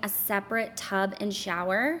doing a separate tub and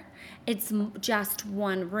shower, it's just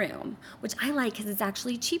one room, which I like because it's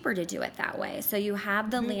actually cheaper to do it that way. So you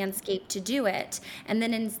have the landscape to do it. And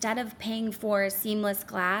then instead of paying for seamless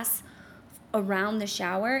glass around the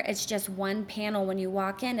shower. It's just one panel when you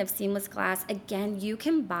walk in of seamless glass. Again, you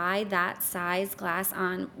can buy that size glass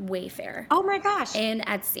on Wayfair. Oh my gosh. And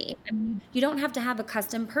Etsy. I mean, you don't have to have a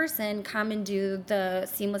custom person come and do the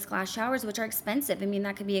seamless glass showers, which are expensive. I mean,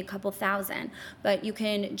 that could be a couple thousand, but you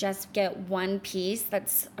can just get one piece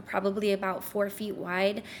that's probably about 4 feet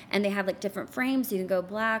wide, and they have like different frames. You can go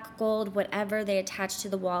black, gold, whatever. They attach to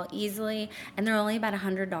the wall easily, and they're only about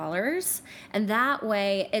 $100. And that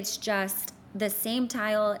way, it's just the same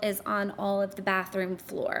tile is on all of the bathroom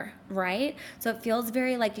floor, right? So it feels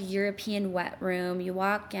very like a European wet room. You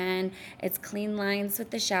walk in, it's clean lines with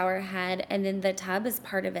the shower head, and then the tub is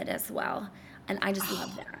part of it as well. And I just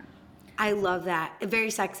love that. I love that.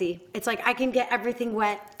 Very sexy. It's like I can get everything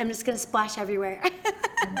wet. I'm just going to splash everywhere.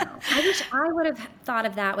 I wish I would have thought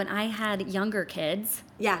of that when I had younger kids.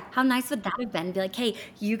 Yeah. How nice would that have been? Be like, hey,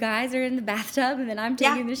 you guys are in the bathtub and then I'm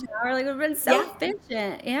taking the shower. Like, it would have been so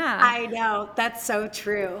efficient. Yeah. I know. That's so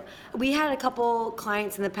true. We had a couple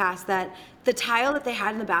clients in the past that the tile that they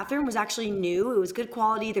had in the bathroom was actually new. It was good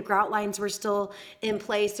quality. The grout lines were still in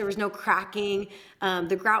place. There was no cracking.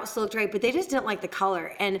 The grout still looked right, but they just didn't like the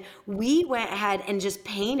color. And we went ahead and just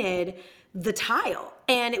painted the tile,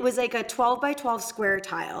 and it was like a 12 by 12 square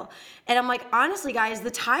tile. And I'm like, honestly guys, the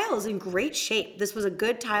tile is in great shape. This was a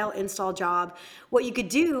good tile install job. What you could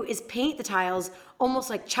do is paint the tiles almost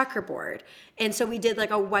like checkerboard. And so we did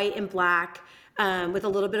like a white and black with a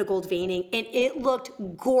little bit of gold veining, and it looked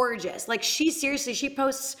gorgeous. Like she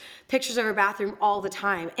posts pictures of her bathroom all the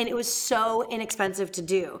time, and it was so inexpensive to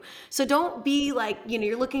do. So don't be like,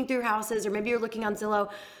 you're looking through houses, or maybe you're looking on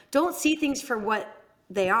Zillow. Don't see things for what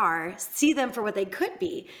they are, see them for what they could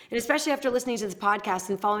be. And especially after listening to this podcast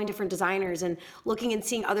and following different designers and looking and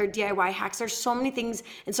seeing other DIY hacks, there's so many things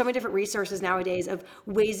and so many different resources nowadays of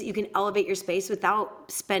ways that you can elevate your space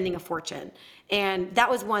without spending a fortune. And that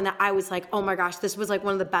was one that I was like, oh my gosh, this was like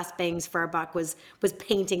one of the best bangs for our buck was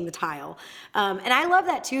painting the tile. And I love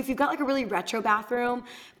that too. If you've got like a really retro bathroom,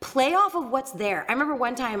 play off of what's there. I remember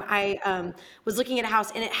one time I was looking at a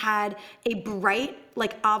house and it had a bright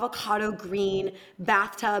like avocado green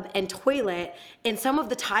bathtub and toilet, and some of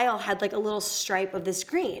the tile had like a little stripe of this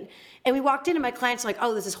green. And we walked in and my client's like,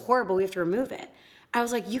 oh, this is horrible, we have to remove it. I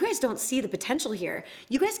was like, you guys don't see the potential here.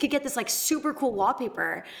 You guys could get this like super cool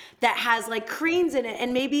wallpaper that has like cranes in it,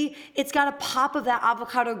 and maybe it's got a pop of that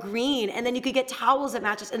avocado green, and then you could get towels that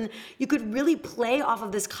matches, and you could really play off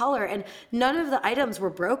of this color. And none of the items were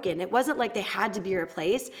broken. It wasn't like they had to be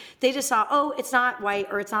replaced. They just saw, oh, it's not white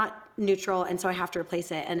or it's not neutral, and so I have to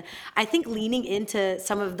replace it. And I think leaning into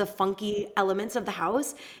some of the funky elements of the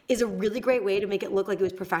house is a really great way to make it look like it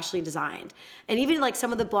was professionally designed. And even like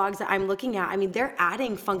some of the blogs that I'm looking at, I mean, they're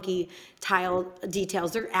adding funky tile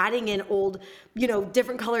details. They're adding in old,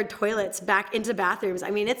 different colored toilets back into bathrooms. I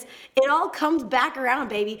mean, it all comes back around,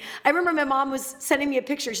 baby. I remember my mom was sending me a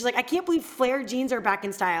picture. She's like, I can't believe flare jeans are back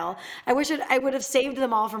in style. I wish I would have saved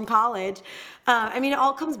them all from college. I mean, it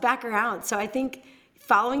all comes back around. So I think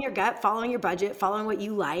following your gut, following your budget, following what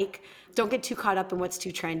you like. Don't get too caught up in what's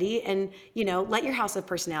too trendy, and, let your house have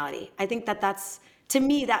personality. I think that's, to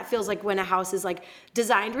me, that feels like when a house is like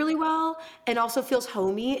designed really well and also feels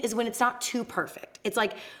homey is when it's not too perfect. It's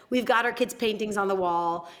like we've got our kids' paintings on the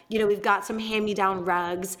wall. We've got some hand-me-down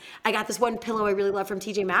rugs. I got this one pillow I really love from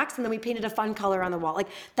TJ Maxx, and then we painted a fun color on the wall. Like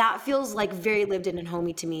that feels like very lived in and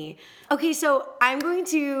homey to me. Okay, so I'm going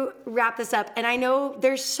to wrap this up, and I know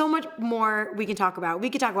there's so much more we can talk about. We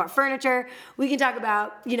can talk about furniture. We can talk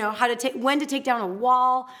about, when to take down a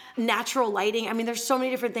wall, natural lighting. I mean, there's so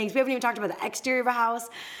many different things. We haven't even talked about the exterior of a house.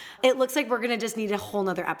 It looks like we're going to just need a whole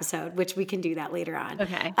nother episode, which we can do that later on.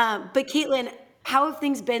 Okay. But Caitlin, how have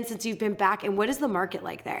things been since you've been back, and what is the market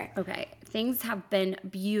like there? Okay. Things have been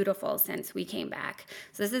beautiful since we came back.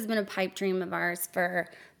 So this has been a pipe dream of ours for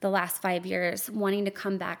the last 5 years, wanting to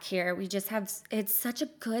come back here. It's such a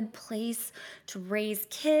good place to raise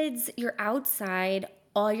kids. You're outside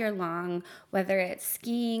all year long, whether it's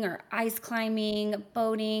skiing or ice climbing,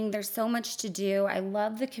 boating. There's so much to do. I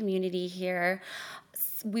love the community here.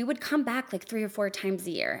 We would come back like 3 or 4 times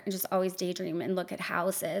a year and just always daydream and look at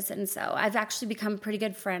houses. And so I've actually become pretty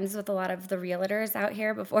good friends with a lot of the realtors out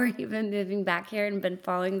here before even moving back here, and been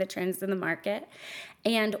following the trends in the market.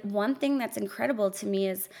 And one thing that's incredible to me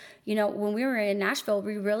is, when we were in Nashville,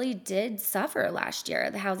 we really did suffer last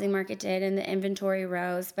year. The housing market did, and the inventory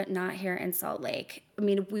rose, but not here in Salt Lake. I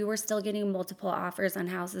mean, we were still getting multiple offers on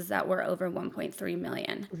houses that were over 1.3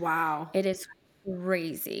 million. Wow. It is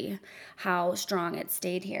crazy how strong it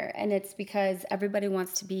stayed here. And it's because everybody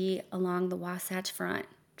wants to be along the Wasatch Front.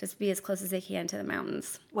 just be as close as they can to the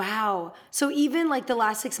mountains. Wow. So even like the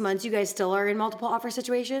last 6 months, you guys still are in multiple offer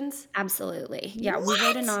situations? Absolutely. Yeah, we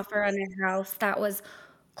wrote an offer on a house that was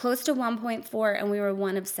close to 1.4, and we were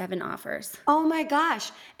one of 7 offers. Oh my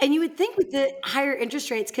gosh. And you would think with the higher interest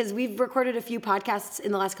rates, because we've recorded a few podcasts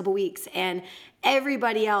in the last couple weeks, and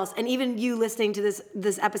everybody else, and even you listening to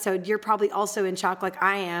this episode, you're probably also in shock like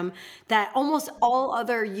I am, that almost all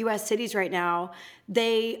other US cities right now,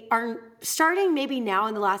 they are starting maybe now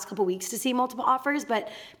in the last couple weeks to see multiple offers, but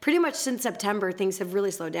pretty much since September, things have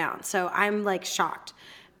really slowed down. So I'm like shocked.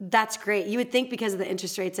 That's great. You would think because of the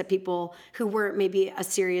interest rates that people who weren't maybe a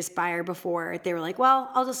serious buyer before, they were like, well,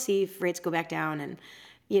 I'll just see if rates go back down and,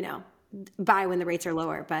 buy when the rates are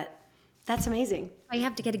lower. But that's amazing. You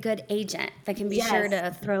have to get a good agent that can be sure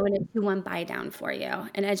to throw in a 2-1 buy down for you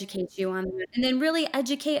and educate you on that. And then really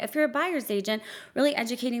educate, if you're a buyer's agent, really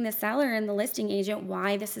educating the seller and the listing agent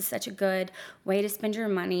why this is such a good way to spend your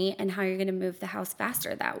money and how you're going to move the house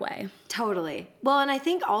faster that way. Totally. Well, and I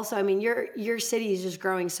think also, I mean, your city is just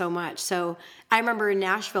growing so much. So I remember in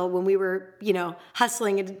Nashville when we were,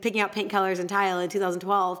 hustling and picking out paint colors and tile in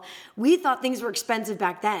 2012, we thought things were expensive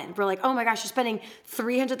back then. We're like, oh my gosh, you're spending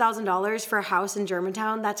 $300,000 for a house in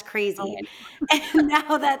Germantown? That's crazy. Oh, and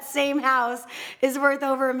now that same house is worth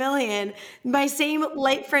over $1 million. My same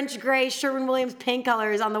light French gray Sherwin-Williams paint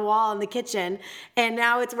color is on the wall in the kitchen, and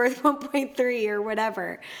now it's worth 1.3 or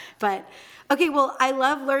whatever. But okay, well, I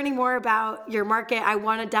love learning more about your market. I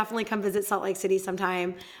want to definitely come visit Salt Lake City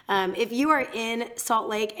sometime. If you are in Salt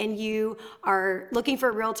Lake and you are looking for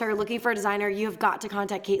a realtor, looking for a designer, you have got to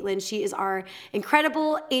contact Caitlin. She is our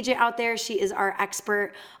incredible agent out there. She is our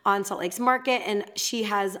expert on Salt Lake's market, and she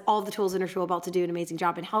has all of the tools in her tool belt to do an amazing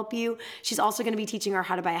job and help you. She's also going to be teaching our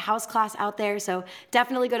How to Buy a House class out there, so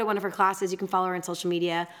definitely go to one of her classes. You can follow her on social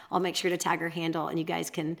media. I'll make sure to tag her handle, and you guys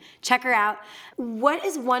can check her out. What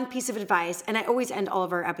is one piece of advice, and I always end all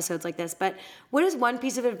of our episodes like this, but what is one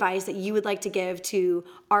piece of advice that you would like to give to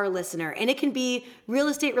our listener? And it can be real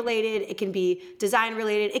estate related, it can be design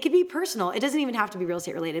related, it can be personal. It doesn't even have to be real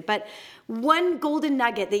estate related, but one golden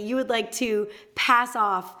nugget that you would like to pass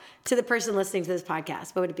off to the person listening to this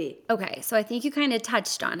podcast, what would it be? Okay, so I think you kind of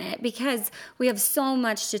touched on it because we have so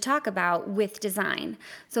much to talk about with design.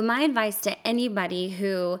 So my advice to anybody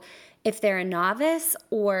who, if they're a novice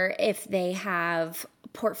or if they have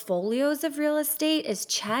portfolios of real estate, is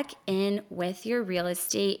check in with your real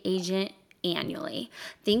estate agent annually.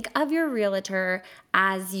 Think of your realtor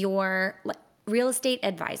as your real estate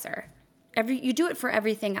advisor. You do it for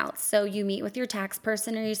everything else. So you meet with your tax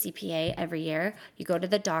person or your CPA every year. You go to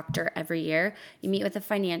the doctor every year. You meet with a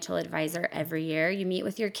financial advisor every year. You meet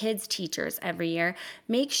with your kids' teachers every year.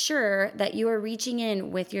 Make sure that you are reaching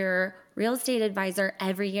in with your real estate advisor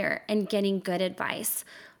every year and getting good advice.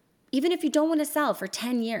 Even if you don't want to sell for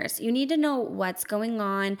 10 years, you need to know what's going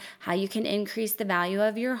on, how you can increase the value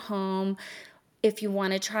of your home. If you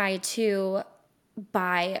want to try to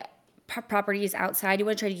buy properties outside, you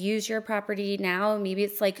want to try to use your property now. Maybe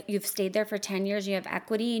it's like you've stayed there for 10 years, you have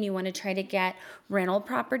equity, and you want to try to get rental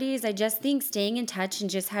properties. I just think staying in touch and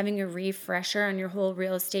just having a refresher on your whole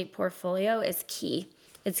real estate portfolio is key.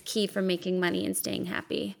 It's key for making money and staying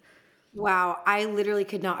happy. Wow, I literally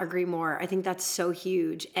could not agree more. I think that's so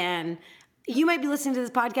huge. And you might be listening to this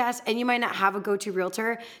podcast and you might not have a go-to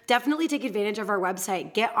realtor. Definitely take advantage of our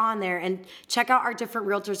website. Get on there and check out our different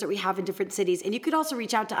realtors that we have in different cities. And you could also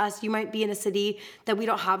reach out to us. You might be in a city that we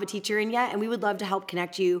don't have a teacher in yet, and we would love to help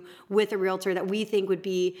connect you with a realtor that we think would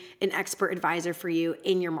be an expert advisor for you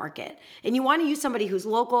in your market. And you want to use somebody who's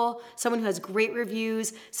local, someone who has great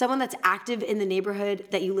reviews, someone that's active in the neighborhood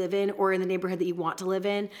that you live in or in the neighborhood that you want to live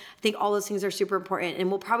in. I think all those things are super important. And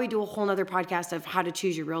we'll probably do a whole nother podcast of how to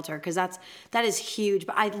choose your realtor, because that is huge.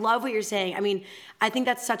 But I love what you're saying. I mean, I think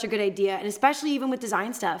that's such a good idea. And especially even with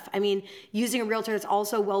design stuff. I mean, using a realtor that's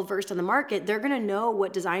also well-versed on the market, they're going to know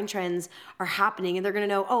what design trends are happening. And they're going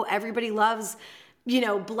to know, oh, everybody loves,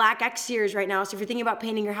 black exteriors right now. So if you're thinking about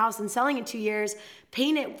painting your house and selling in 2 years,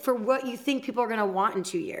 paint it for what you think people are going to want in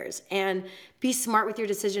 2 years. And be smart with your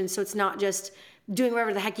decisions so it's not just doing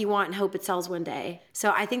whatever the heck you want and hope it sells one day.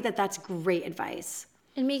 So I think that that's great advice.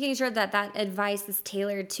 And making sure that that advice is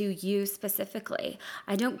tailored to you specifically.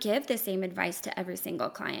 I don't give the same advice to every single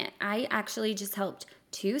client. I actually just helped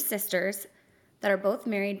 2 sisters that are both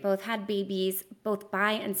married, both had babies, both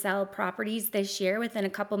buy and sell properties this year within a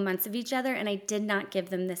couple months of each other, and I did not give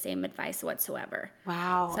them the same advice whatsoever.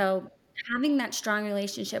 Wow. So having that strong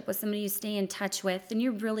relationship with somebody you stay in touch with, and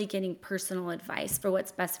you're really getting personal advice for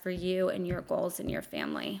what's best for you and your goals and your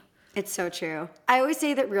family. It's so true. I always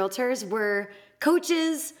say that realtors, we're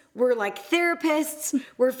coaches, we're like therapists,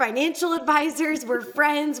 we're financial advisors, we're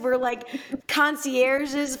friends, we're like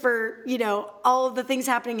concierges for, all of the things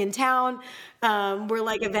happening in town. We're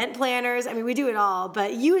like event planners. I mean, we do it all,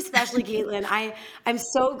 but you especially, Caitlin, I'm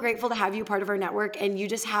so grateful to have you part of our network, and you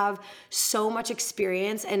just have so much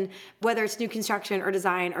experience. And whether it's new construction or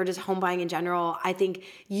design or just home buying in general, I think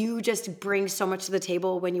you just bring so much to the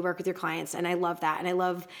table when you work with your clients. And I love that. And I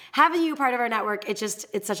love having you part of our network. It's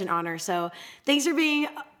such an honor. So thanks for being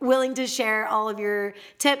willing to share all of your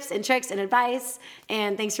tips and tricks and advice.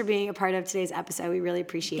 And thanks for being a part of today's episode. We really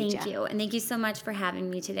appreciate you. Thank you. And thank you so much for having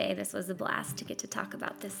me today. This was a blast to get to talk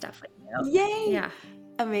about this stuff with you. Yay. Yeah.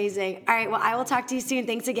 Amazing. All right. Well, I will talk to you soon.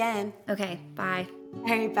 Thanks again. Okay. Bye. All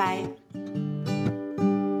right. Bye.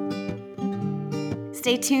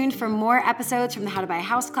 Stay tuned for more episodes from the How to Buy a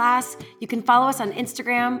House class. You can follow us on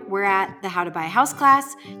Instagram. We're at the How to Buy a House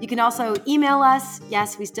class. You can also email us.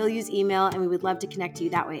 Yes, we still use email, and we would love to connect to you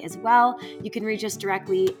that way as well. You can reach us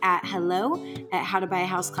directly at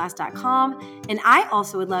hello@howtobuyahouseclass.com. And I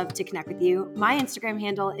also would love to connect with you. My Instagram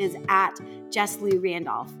handle is at Jess Lou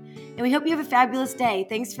Randolph. And we hope you have a fabulous day.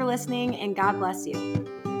 Thanks for listening, and God bless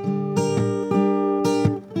you.